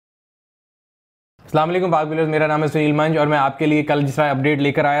अस्सलाम वालेकुम PakWheels, मेरा नाम है सुनील मंज और मैं आपके लिए कल जिस तरह अपडेट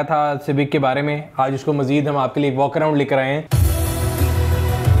लेकर आया था सिविक के बारे में, आज उसको मज़ीद हम आपके लिए एक वॉक अराउंड लेकर आए हैं।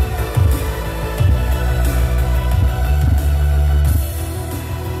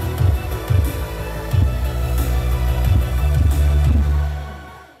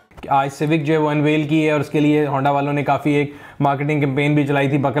 आज सिविक जो है वो अनवेल की है और उसके लिए होंडा वालों ने काफ़ी एक मार्केटिंग कैंपेन भी चलाई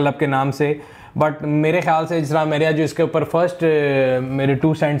थी बकल अप के नाम से। बट मेरे ख्याल से जिस तरह मेरा जो इसके ऊपर फर्स्ट मेरे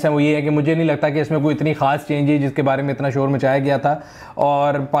 2 सेंट्स हैं वो ये है कि मुझे नहीं लगता कि इसमें कोई इतनी ख़ास चेंज है जिसके बारे में इतना शोर मचाया गया था।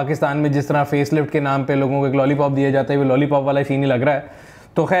 और पाकिस्तान में जिस तरह फेसलिफ्ट के नाम पे लोगों को एक लॉलीपॉप दिया जाता है वो लॉलीपॉप वाला सीन ही लग रहा है।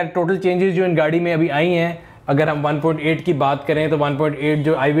 तो खैर टोटल चेंजेस जो इन गाड़ी में अभी आई हैं, अगर हम 1.8 की बात करें तो 1.8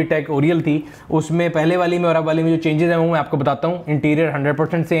 जो IV टेक ओरियल थी उसमें पहले वाली में और अब वाली में जो चेंजेस हैं वो मैं आपको बताता हूँ। इंटीरियर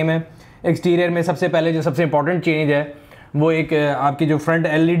 100% सेम है। एक्सटीरियर में सबसे पहले जो सबसे इंपॉर्टेंट चेंज है वो एक आपकी जो फ्रंट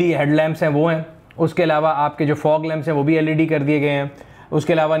LED हेडलैम्प्स हैं वो हैं। उसके अलावा आपके जो फॉग लैंप्स हैं वो भी LED कर दिए गए हैं।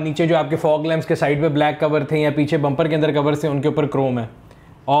 उसके अलावा नीचे जो आपके फॉग लैंप्स के साइड पे ब्लैक कवर थे या पीछे बम्पर के अंदर कवर थे उनके ऊपर क्रोम है।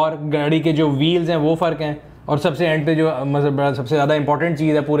 और गाड़ी के जो व्हील्स हैं वो फ़र्क हैं। और सबसे एंड पे जो मतलब सबसे ज़्यादा इंपॉर्टेंट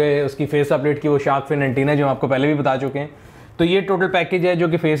चीज़ है पूरे उसकी फेस अपलिफ्ट की वो शार्क फिन एंटीना जो आपको पहले भी बता चुके हैं। तो ये टोटल पैकेज है जो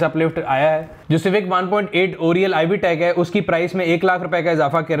कि फेस अपलिफ्ट आया है। जो सिविक 1.8 ओरियल IV टेक है उसकी प्राइस में 1 लाख रुपए का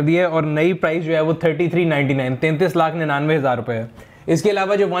इजाफा कर दिया है और नई प्राइस जो है वो 33,99 33,99,000 रुपये है। इसके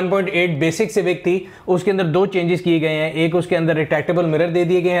अलावा जो 1.8 बेसिक सिविक थी उसके अंदर 2 चेंजेस किए गए हैं। एक उसके अंदर रिट्रैक्टेबल मिरर दे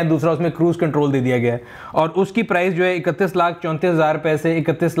दिए गए हैं, दूसरा उसमें क्रूज कंट्रोल दे दिया गया है और उसकी प्राइस जो है 31,34,000 रुपये से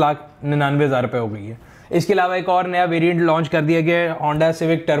 31,99,000 रुपये हो गई है। इसके अलावा एक और नया वेरिएंट लॉन्च कर दिया गया है होंडा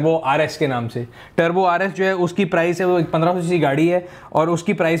सिविक टर्बो RS के नाम से। टर्बो RS जो है उसकी प्राइस है वो 1500 सीसी गाड़ी है और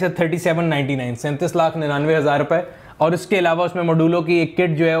उसकी प्राइस है 37,99 37,99,000 रुपये। और इसके अलावा उसमें मॉड्यूलों की एक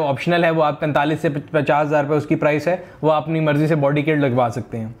किट जो है वो ऑप्शनल है, वो आप 45 से 50,000 रुपये उसकी प्राइस है, वो आप अपनी मर्जी से बॉडी किट लगवा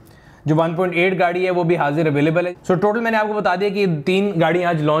सकते हैं। जो 1.8 गाड़ी है वो भी हाजिर अवेलेबल है। सो टोटल मैंने आपको बता दिया कि 3 गाड़ियाँ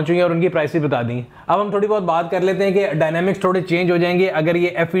आज लॉन्च हुई हैं और उनकी प्राइसेस बता दी। अब हम थोड़ी बहुत बात कर लेते हैं कि डायनामिक्स थोड़े चेंज हो जाएंगे अगर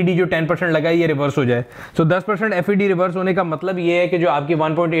ये FED जो 10% लगा है ये रिवर्स हो जाए। सो 10% FED रिवर्स होने का मतलब ये है कि जो आपकी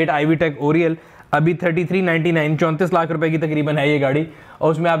 1.8 IV टेक ओरियल अभी 33,99 34 लाख रुपए की तकरीबन है ये गाड़ी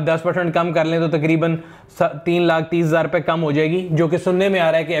और उसमें आप 10% कम कर लें तो तकरीबन 3,30,000 रुपये कम हो जाएगी, जो कि सुनने में आ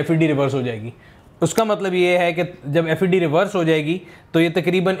रहा है कि FED रिवर्स हो जाएगी। उसका मतलब ये है कि जब FED रिवर्स हो जाएगी तो ये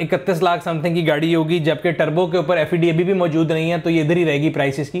तकरीबन 31 लाख समथिंग की गाड़ी होगी, जबकि टर्बो के ऊपर FED अभी भी मौजूद नहीं है तो ये इधर ही रहेगी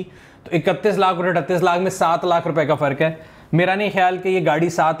प्राइसेस की। तो 31 लाख और 38 लाख में 7 लाख रुपए का फ़र्क है। मेरा नहीं ख्याल कि ये गाड़ी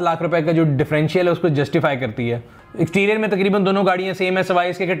 7 लाख रुपए का जो डिफरेंशियल है उसको जस्टिफाई करती है। एक्सटीरियर में तकरीबन दोनों गाड़ियाँ सेम है, सिवाय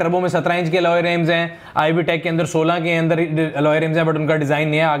इसके कि टर्बो में 17 इंच के अलॉय रिम्स हैं, IV टेक के अंदर 16 के अंदर अलॉय रिम्स हैं, बट उनका डिज़ाइन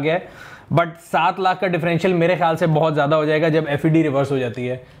नया आ गया है। बट 7 लाख का डिफरेंशियल मेरे ख्याल से बहुत ज़्यादा हो जाएगा जब FED रिवर्स हो जाती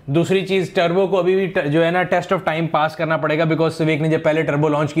है। दूसरी चीज़, टर्बो को अभी भी जो है ना टेस्ट ऑफ टाइम पास करना पड़ेगा, बिकॉज सिविक ने जब पहले टर्बो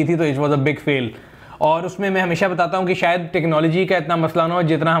लॉन्च की थी तो it was a big fail. और उसमें मैं हमेशा बताता हूँ कि शायद टेक्नोलॉजी का इतना मसला ना हो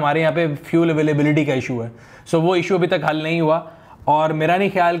जितना हमारे यहाँ पे फ्यूल अवेलेबिलिटी का इशू है। सो वो इशू अभी तक हल नहीं हुआ और मेरा नहीं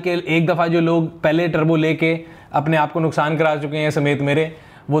ख्याल कि एक दफ़ा जो लोग पहले टर्बो लेके अपने आप को नुकसान करा चुके हैं समेत मेरे,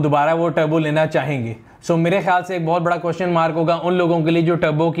 वो दोबारा वो टर्बो लेना चाहेंगे। सो मेरे ख्याल से एक बहुत बड़ा क्वेश्चन मार्क होगा उन लोगों के लिए जो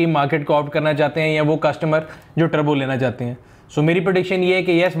टर्बो की मार्केट को ऑप्ट करना चाहते हैं या वो कस्टमर जो टर्बो लेना चाहते हैं। सो मेरी प्रेडिक्शन ये है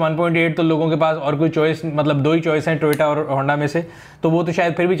कि येस 1.8 तो लोगों के पास और कोई चॉइस मतलब 2 ही चॉइस हैं टोयोटा और होंडा में से, तो वो तो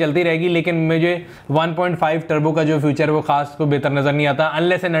शायद फिर भी चलती रहेगी। लेकिन मुझे 1.5 टर्बो का जो फ्यूचर है वो खास को बेहतर नज़र नहीं आता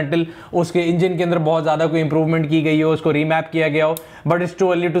अनलेस एंड अनटिल उसके इंजन के अंदर बहुत ज़्यादा कोई इंप्रूवमेंट की गई हो, उसको रीमैप किया गया हो। But it's too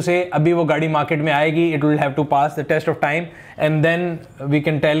early to से, अभी वो गाड़ी मार्केट में आएगी, it will have to pass the test of time and then we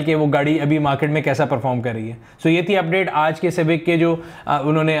can tell कि वो गाड़ी अभी मार्केट में कैसा परफॉर्म कर रही है। सो ये थी अपडेट आज के सिविक के जो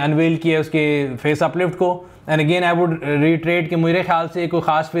उन्होंने अनवेल किया उसके फेस अपलिफ्ट को। And again I would retreat कि मेरे ख्याल से कोई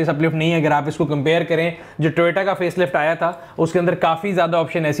खास फेस अपलिफ्ट नहीं है। अगर आप इसको कंपेयर करें जो टोयोटा का फेसलिफ्ट आया था उसके अंदर काफ़ी ज़्यादा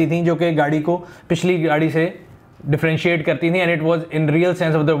ऑप्शन ऐसी थी जो कि गाड़ी को पिछली गाड़ी से डिफरेंशिएट करती थी and it was in real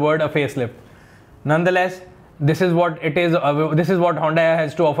sense of the word a facelift. Nonetheless this is what it is, this is what Honda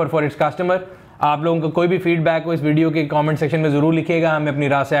has to offer for its customer. आप लोगों को कोई भी फीडबैक हो इस वीडियो के कमेंट सेक्शन में ज़रूर लिखिएगा, हमें अपनी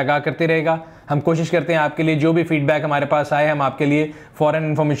राय से आगाह करते रहेगा। हम कोशिश करते हैं आपके लिए जो भी फीडबैक हमारे पास आए हम आपके लिए फ़ौरन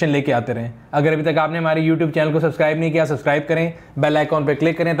इन्फॉर्मेशन लेके आते रहें। अगर अभी तक आपने हमारे YouTube चैनल को सब्सक्राइब नहीं किया, सब्सक्राइब करें, बेल आइकॉन पर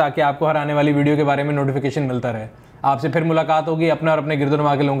क्लिक करें ताकि आपको हर आने वाली वीडियो के बारे में नोटिफिकेशन मिलता रहे। आपसे फिर मुलाकात होगी। अपना और अपने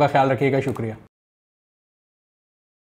गिरदोनवा के लोगों का ख्याल रखिएगा। शुक्रिया।